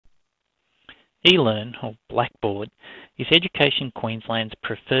eLearn, or Blackboard, is Education Queensland's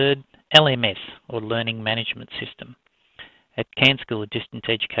preferred LMS, or Learning Management System. At Cairns School of Distance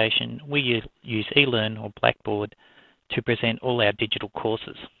Education, we use eLearn, or Blackboard, to present all our digital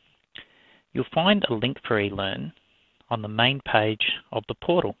courses. You'll find a link for eLearn on the main page of the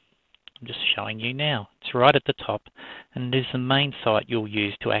portal. I'm just showing you now. It's right at the top, and it is the main site you'll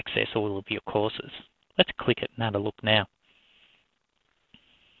use to access all of your courses. Let's click it and have a look now.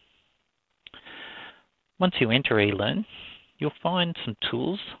 Once you enter eLearn, you'll find some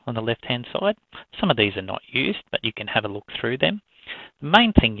tools on the left-hand side. Some of these are not used, but you can have a look through them. The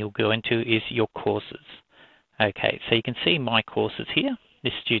main thing you'll go into is your courses. Okay, so you can see my courses here.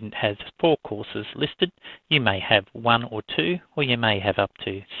 This student has 4 courses listed. You may have 1 or 2, or you may have up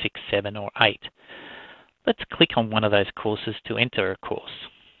to 6, 7, or 8. Let's click on one of those courses to enter a course.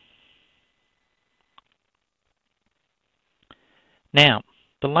 Now,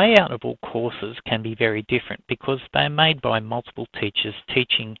 the layout of all courses can be very different because they are made by multiple teachers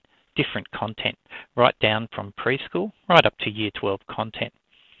teaching different content, right down from preschool right up to Year 12 content.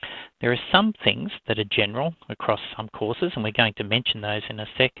 There are some things that are general across some courses, and we're going to mention those in a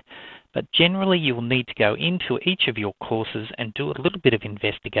sec, but generally you will need to go into each of your courses and do a little bit of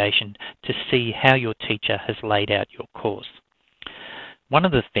investigation to see how your teacher has laid out your course. One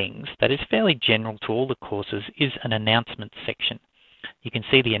of the things that is fairly general to all the courses is an announcement section. You can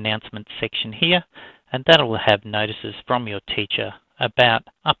see the announcement section here, and that will have notices from your teacher about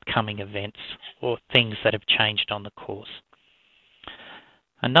upcoming events or things that have changed on the course.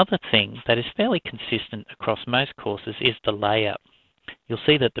 Another thing that is fairly consistent across most courses is the layout. You'll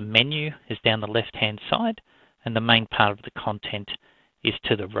see that the menu is down the left-hand side and the main part of the content is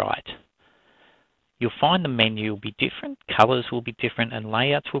to the right. You'll find the menu will be different, colors will be different, and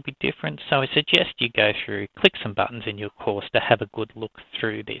layouts will be different, so I suggest you go through, click some buttons in your course to have a good look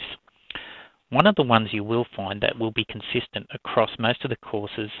through this. One of the ones you will find that will be consistent across most of the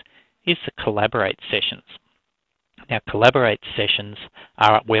courses is the Collaborate sessions. Now, Collaborate sessions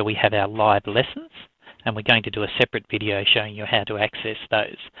are where we have our live lessons, and we're going to do a separate video showing you how to access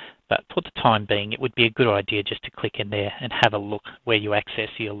those. But for the time being, it would be a good idea just to click in there and have a look where you access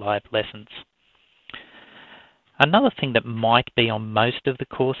your live lessons. Another thing that might be on most of the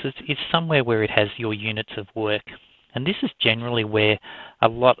courses is somewhere where it has your units of work. And this is generally where a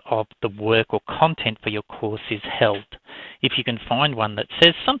lot of the work or content for your course is held. If you can find one that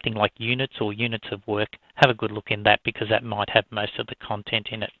says something like units or units of work, have a good look in that because that might have most of the content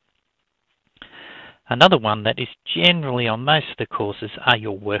in it. Another one that is generally on most of the courses are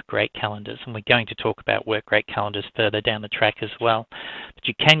your work rate calendars, and we're going to talk about work rate calendars further down the track as well. But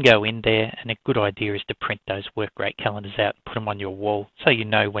you can go in there, and a good idea is to print those work rate calendars out and put them on your wall so you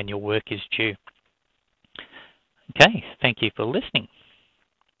know when your work is due. Okay, thank you for listening.